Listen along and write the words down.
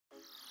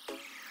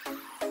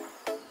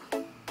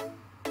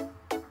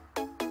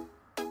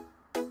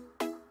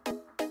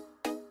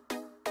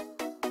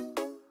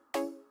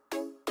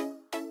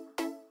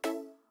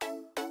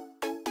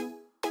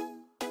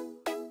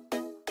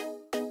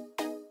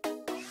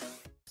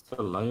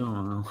a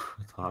lion. Do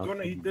you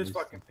wanna eat this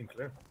fucking thing,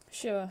 Cliff?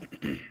 Sure.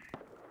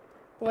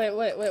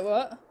 Wait,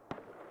 what?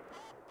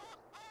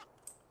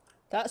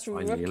 That's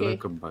Rookie.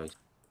 Heerlijke buis.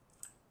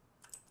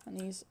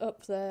 And he's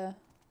up there.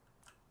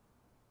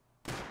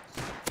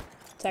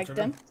 Tagged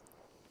him.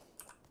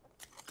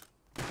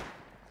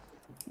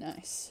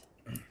 Nice.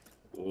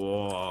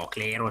 Whoa,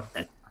 clear with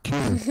that.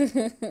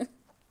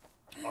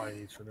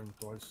 I should him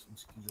twice.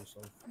 Excuse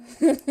yourself.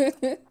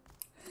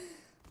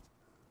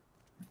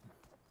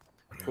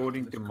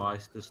 According to my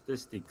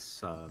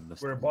statistics,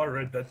 We're about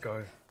red that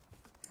guy.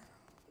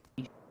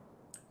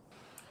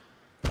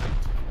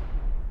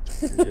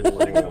 Hit the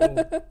wall,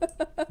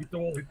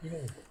 hit the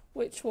wall.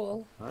 Which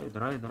wall? Right.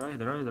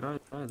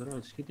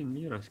 Schiet hem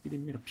neer.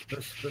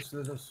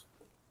 This.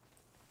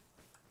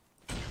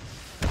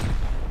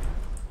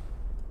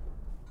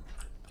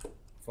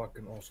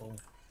 Fucking asshole.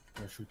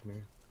 Gonna shoot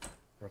me.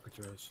 Rocket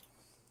your ass.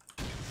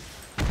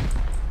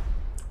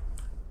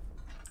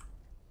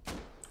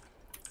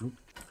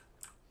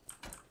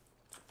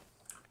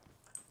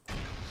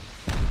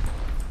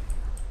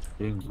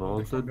 Being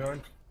vaulted.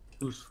 Behind.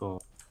 Who's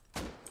fault?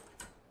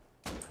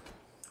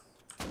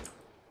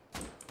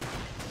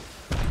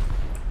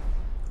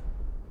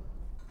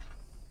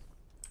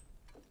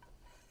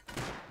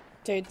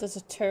 Dude, there's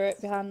a turret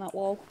behind that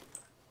wall.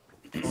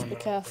 Just be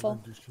careful.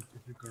 Just shoot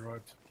if you go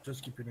right.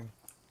 Just keep hitting.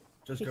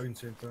 Just go in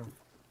center.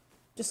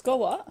 Just go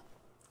what?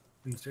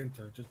 In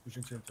center. Just push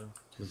in center.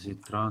 Ze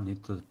zit eraan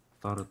niet te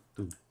tarren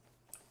toe.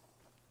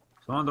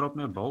 Someone drop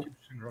me a bolt. Keep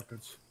pushing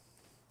rockets.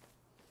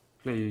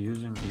 Play, you're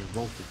using your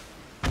bolted.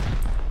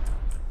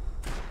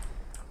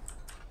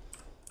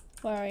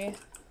 Where are you?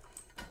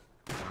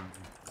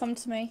 Come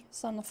to me.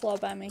 It's on the floor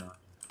by me.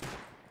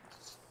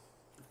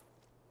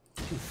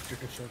 Oef,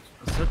 check a shot.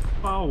 Zet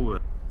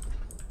power.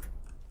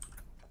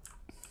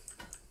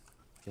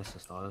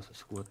 Yes, daar is een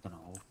squat en een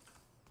half.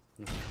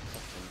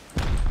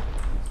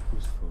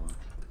 Who's for?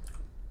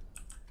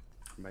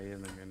 Bij je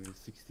dan een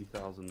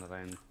 60.000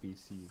 rand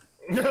PC.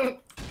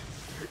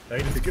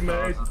 Hey, dit is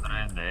grenade. 60.000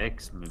 rand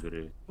X, mijn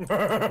bro.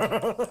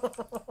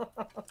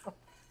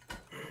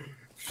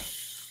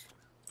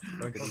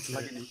 It's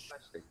like in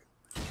plastic.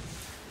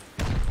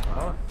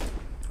 Ah.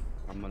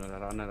 I'm gonna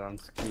run around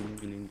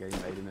screaming in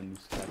game hiding and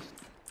use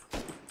plastic.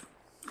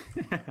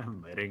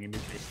 Mijn ring in de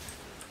fist.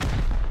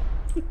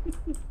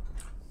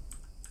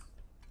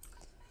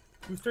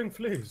 Who's throwing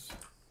flares?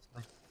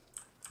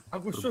 I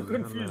was so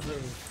confused.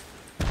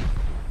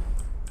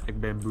 Ik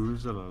ben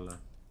boezel.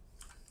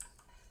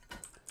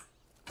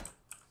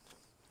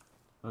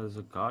 There's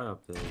a guy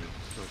up there.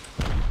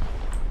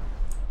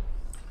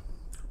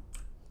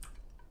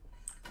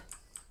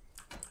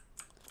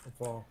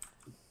 Wow.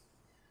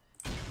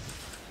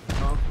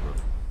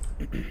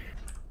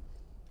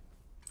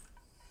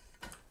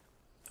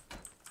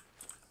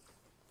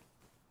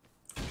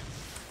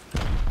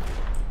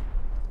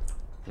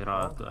 Hier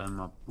uit en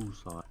mijn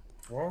poes haar.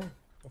 Wow.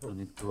 En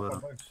niet door.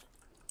 Wat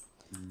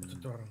is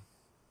het daar?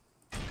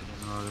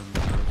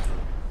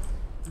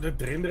 De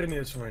drain er niet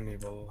eens van mij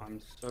niet, wel. I'm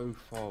so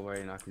far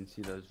away and I can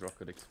see those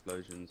rocket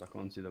explosions. I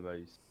can't see the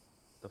base.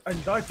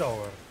 En die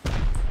tower.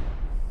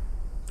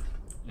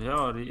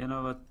 Ja, die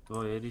ene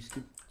waar jy die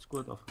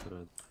skoot afgekry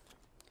het.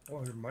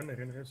 Oh, myne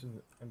herinner is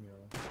in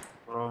ja.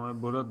 Bro, my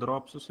bullet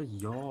drops soos 'n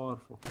jaar.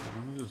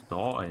 Fucking is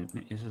daar uit.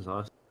 Nee, is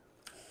daar.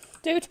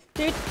 Dude.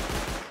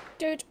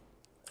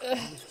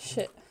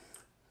 Shit.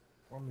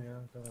 Oh yeah,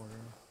 don't worry.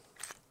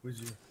 Where's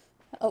you?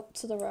 Up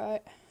to the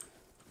right.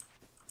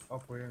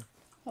 Up where?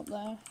 Up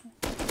there.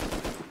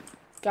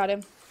 Got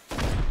him.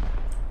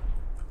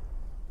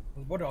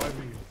 What are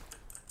we?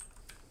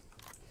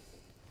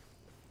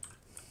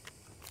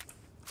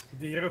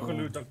 Die hier ook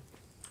geloot, ik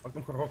heb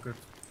hem gerocket.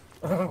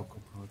 Pak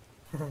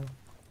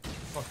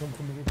hem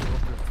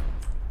gerocket.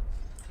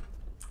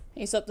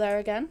 He's up there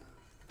again.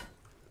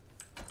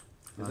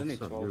 There's only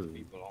 12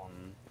 people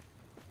on.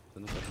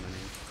 There's not that many.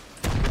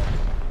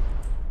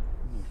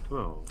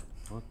 12?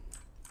 What?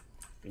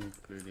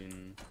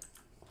 Including...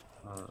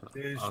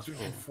 There's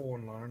 24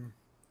 online.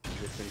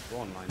 There's 24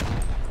 online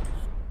now.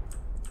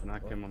 When I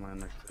came online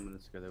like 10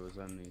 minutes ago, there was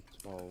only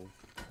 12.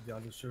 Yeah,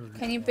 the server.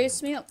 Can you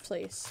boost me up,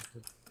 please?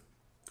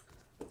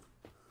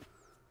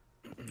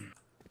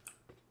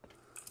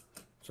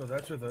 So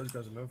that's where those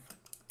guys live.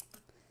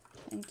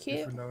 Thank you.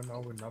 If we know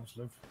now where nubs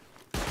live.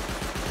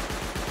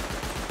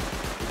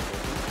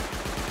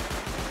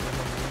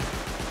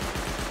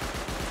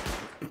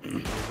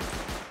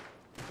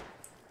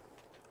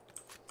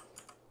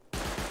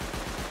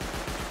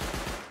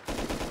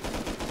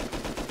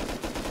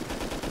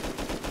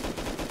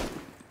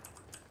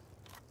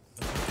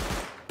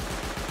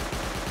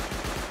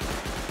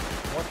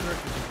 What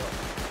direction is it?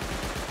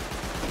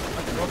 I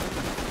can rock it.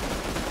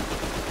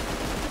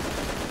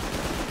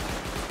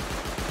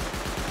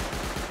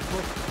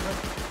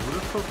 Hoe de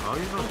fuck hou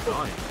je nou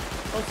die?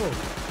 Also.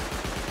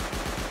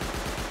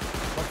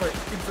 Wacht,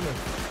 infinite.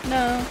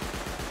 No.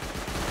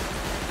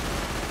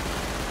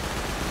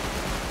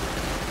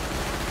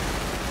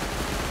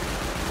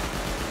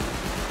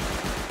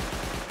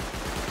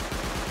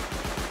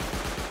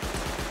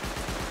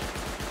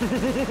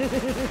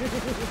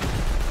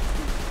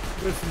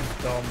 This is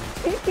dumb.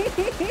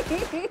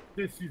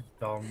 This is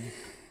dumb.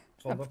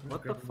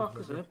 What the fuck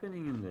is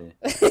happening in there?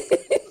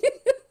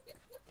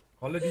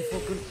 Hulle die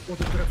fucking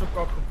autotreks op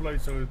kap geplei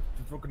so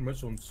dit fucking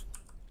mis ons.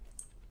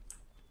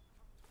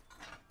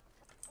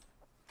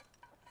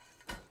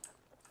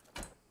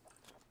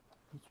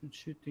 It's been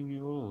shooting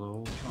you all the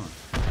whole time.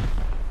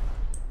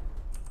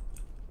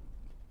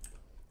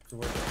 So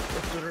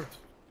what's the route?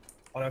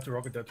 I'll have to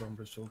rocket that one,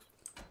 shield.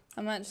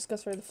 I might just go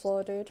through the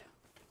floor, dude.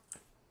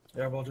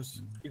 Yeah, well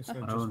just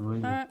instant I don't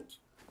really. Alright.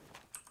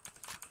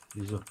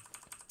 These are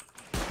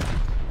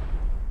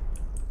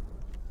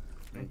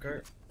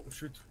Okay,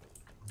 shoot.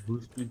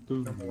 boost me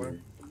too. Come away.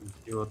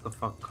 See what the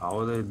fuck? How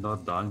are they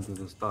not dying to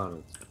the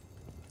stars?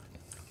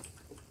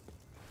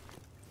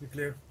 You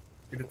clear.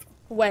 Get it.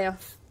 Where? Do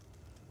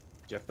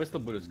you have pistol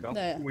bullets, Carl?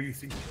 There. Where you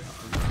think?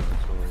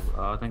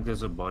 So I think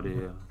there's a body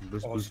here.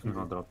 Boost me screw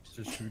not it. drops.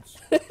 Just shoots.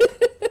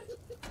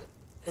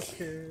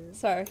 Okay.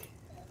 Sorry.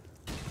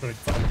 Right,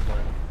 fine,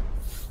 fine.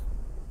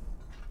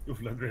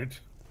 Oof, look great.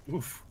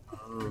 Oof.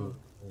 Oh,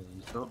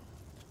 so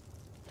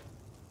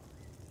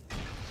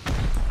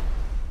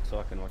So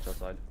I can watch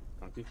outside.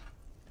 Thank you.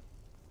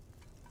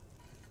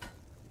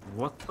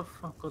 what the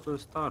fuck are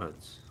those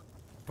turrets?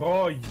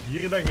 Bro,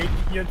 hier dan het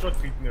jy een shot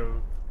schiet nou.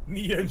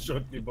 Nie een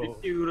shot nie, bro.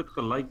 Weet jy hoe dit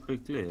gelyk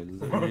gekleed?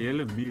 Die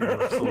hele muur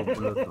was vol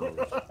bullet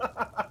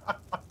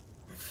holes.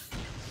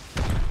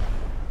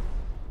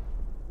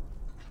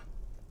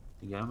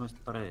 Die game is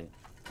try.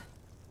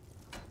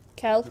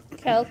 Kel.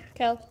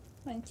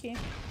 Thank you.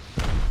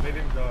 Let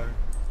him die.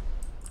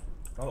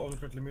 I'll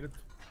also limit it.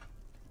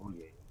 Oh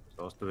jee,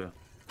 daar's twee.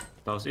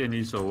 Daar's een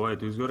hier so,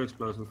 wait, who's got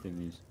explosive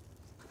thingies?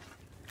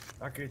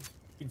 Ek het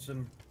iets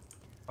in...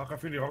 Ek gaan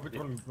vir die rocket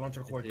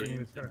launcher gooi, kan jy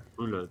dit kry?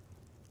 Bullet.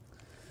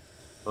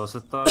 Daar's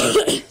 'n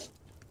turret.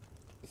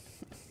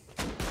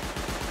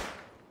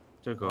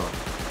 Check out.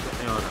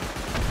 Ja,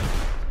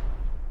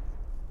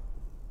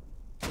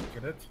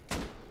 Get it?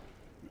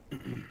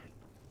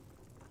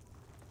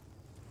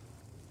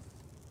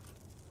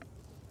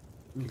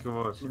 kyk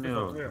waar, sien jy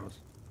Hoeveel daar?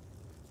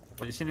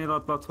 twee? Jy sien nie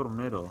daai platform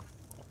net daar?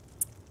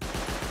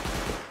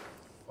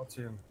 Wat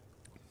sien?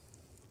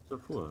 So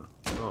voor.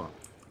 Daar.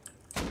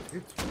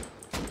 Schiet?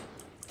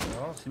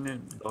 Ja, Sien jy,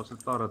 daar's 'n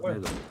turret Oei.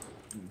 net daar.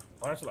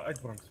 waar is hulle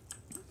uitbrand?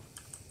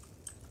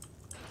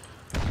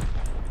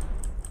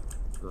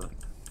 So.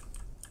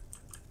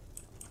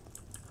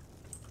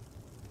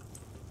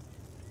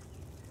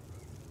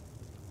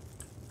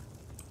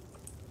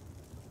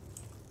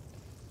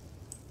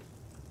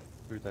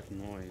 Heard that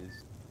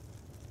noise.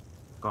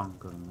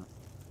 Kanker, man.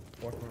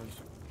 Wat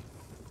noise?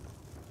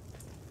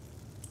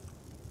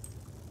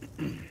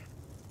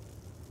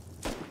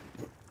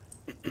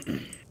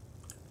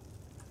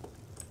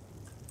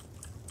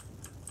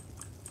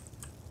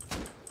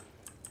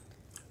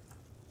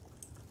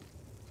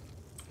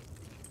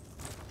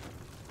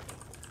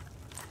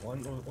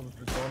 One on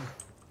the down.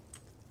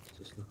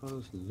 Just look how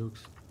this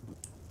looks.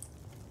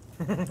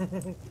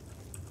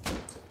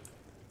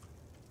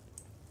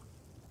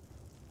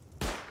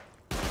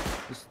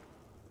 Just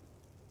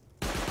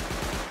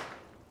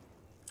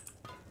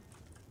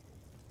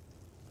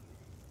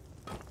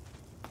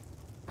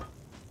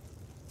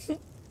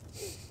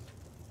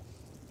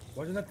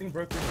Why is that thing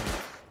broken?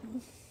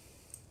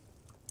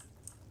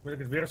 Moet ek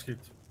het weer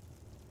schiet?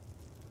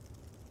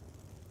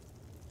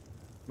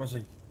 Maar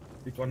sê,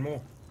 dit one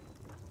more.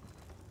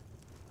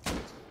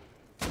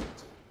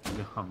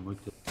 jy gaan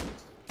moet.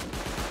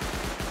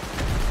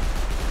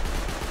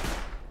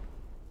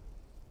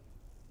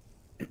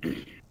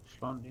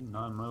 Slaan die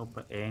nou maar op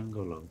 'n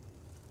angle.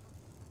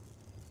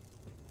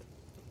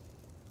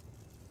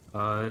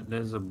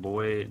 There's a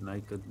boy,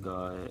 naked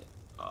guy,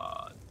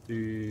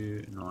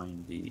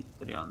 290,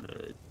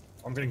 300.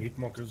 I'm getting hit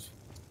markers.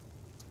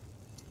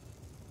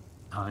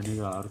 I need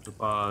a hard to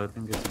I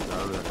think it's a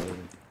guy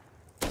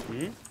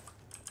there.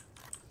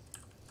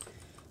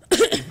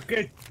 Look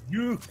at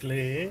you,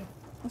 Clay.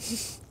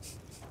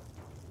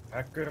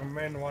 Hacker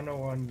man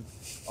 101.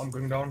 I'm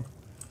going down.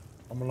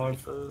 I'm alive.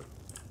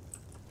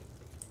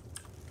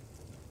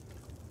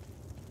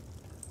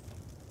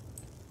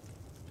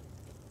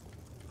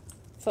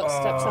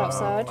 Footsteps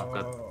outside.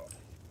 Okay.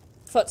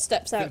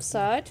 Footsteps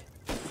outside.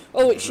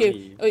 Oh, it's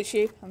you. Oh, it's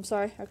you. I'm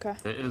sorry. Okay.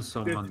 There is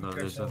someone though,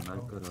 there's a Okay.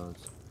 naked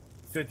house.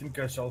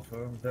 13k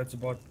sulfur. That's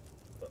about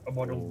all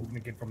we're gonna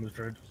get from this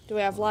trade. Do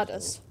we have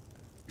ladders?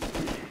 No,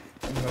 we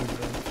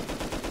don't.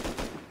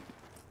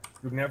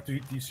 We're gonna have to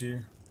hit these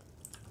here.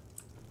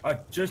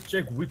 Just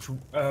check which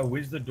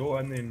where's the door,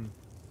 and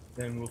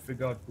then we'll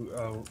figure out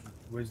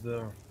where's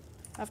the.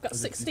 I've got Is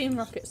it 16 pieces?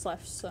 rockets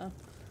left, so.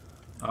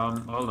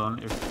 Hold on,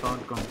 if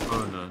found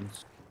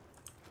components.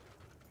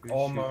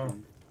 Armor.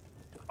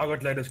 I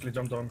got ladders. Click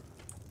jumped on.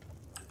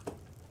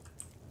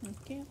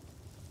 Thank you.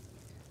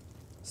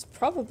 It's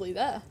probably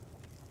there.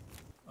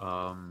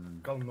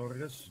 Cal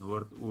Norris.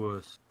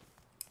 Noordoost.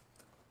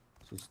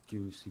 Soos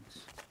Q6.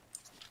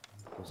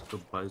 Was ek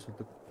op base met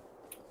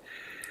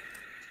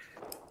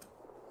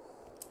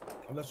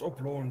 'n Let's op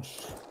launch.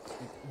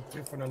 Ik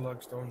tref van een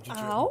HiLuX down.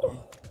 GG. Ow.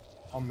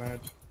 I'm mad.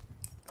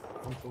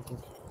 I'm tilted.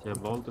 Je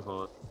hebt bolten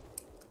gehad.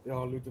 Ja,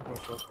 loot het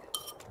maar wat.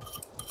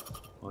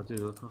 Wat is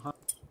dat gegaan?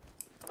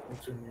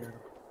 Niks in hier.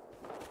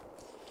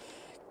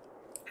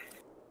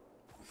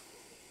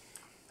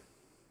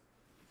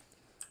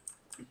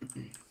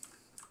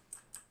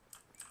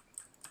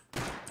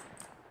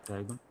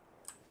 Kijk hem.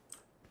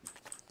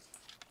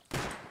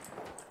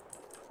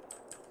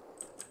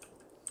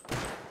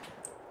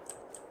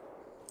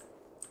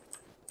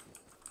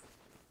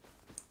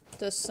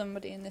 There's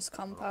somebody in this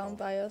compound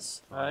by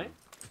us. Hey?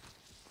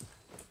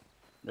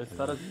 Let's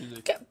start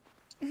music. Get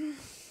the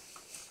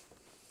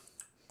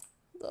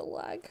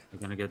lag. They're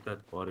gonna get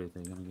that body.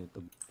 They're gonna get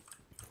the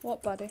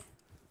What body?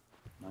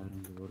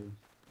 iron body.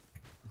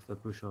 If they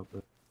push up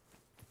it.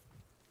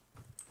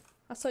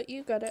 I thought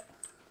you got it.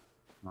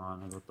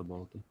 Man, I got the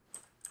bolty.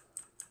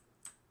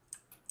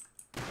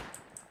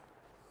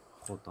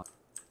 Hold on.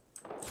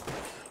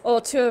 Oh,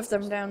 two of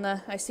them down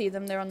there. I see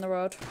them. They're on the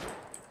road.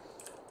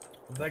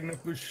 They're gonna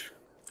push.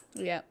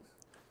 Yeah.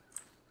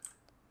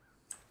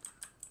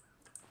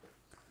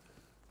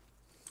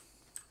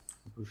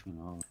 I'm pushing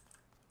out.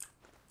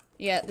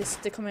 Yeah,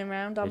 they're coming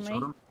round on Hey, me.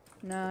 shot him.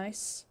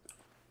 Nice.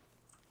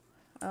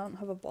 I don't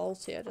have a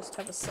bolty, I just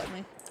have a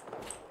semi.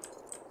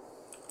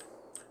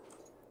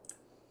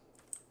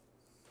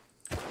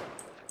 I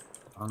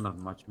don't have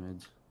much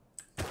mids.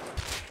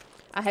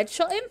 I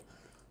headshot him?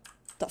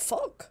 The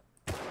fuck?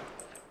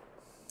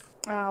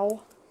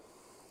 Ow.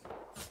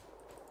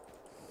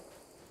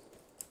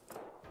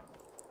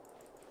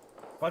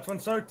 Fight van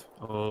south.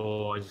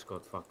 Oh, I just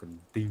got fucking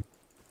deep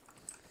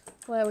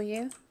Where were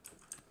you?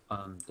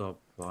 on top,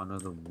 under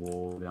the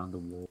wall, behind the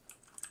wall.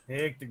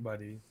 Hectic,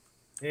 buddy.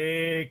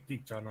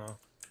 Hectic, Chana.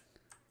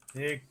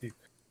 Hectic.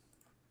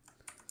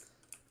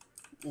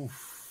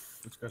 Oof.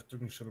 This guy's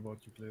talking shit about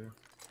you, Claire.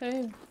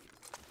 Who?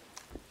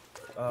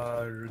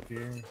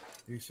 Ricky.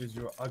 He says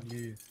you're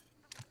ugly.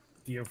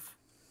 TF.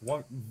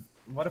 What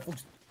the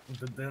fuck's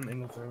the damn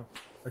English?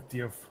 A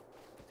TF.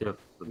 Yeah,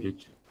 the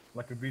bitch.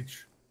 Like a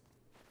bitch.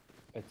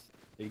 It's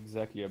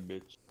exactly a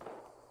bitch.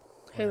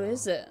 Who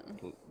is it?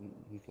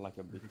 Like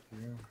a bitch.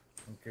 Ricky.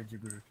 Okay, you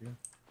good, Ricky.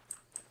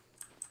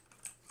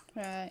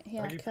 Right,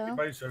 yeah, Are you kill.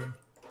 by sir?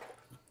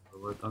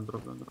 Wait, under.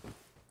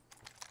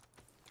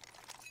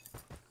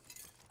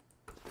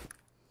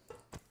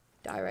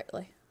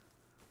 Directly.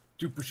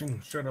 Two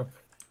pushing, shut up.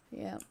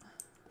 Yeah.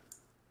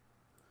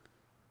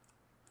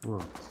 Whoa.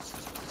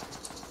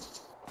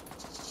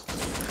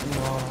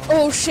 No.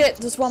 Oh shit,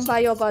 there's one by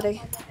your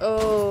body.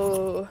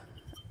 Oh.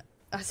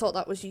 I thought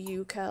that was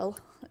you, Kel.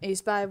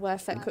 He's by where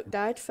Fat Cook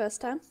died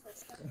first time.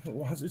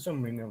 Why is there so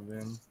many of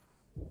them?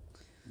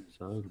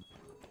 So,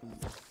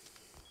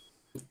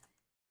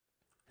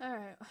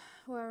 Alright,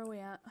 where are we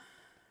at?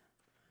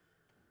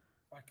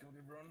 I killed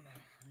everyone.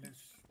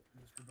 Let's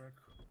go back.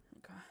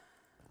 Okay.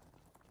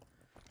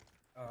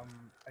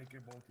 AK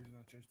bolt is in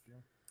a chest for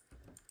you.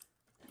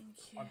 Thank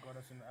you. I got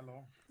us an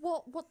allo.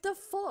 What the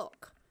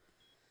fuck?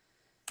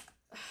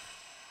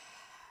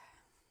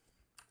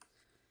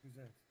 Who's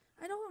that?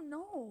 I don't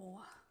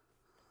know.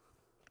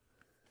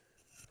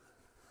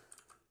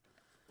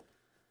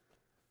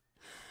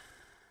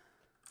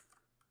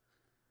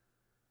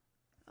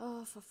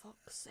 Oh, for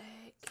fuck's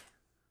sake.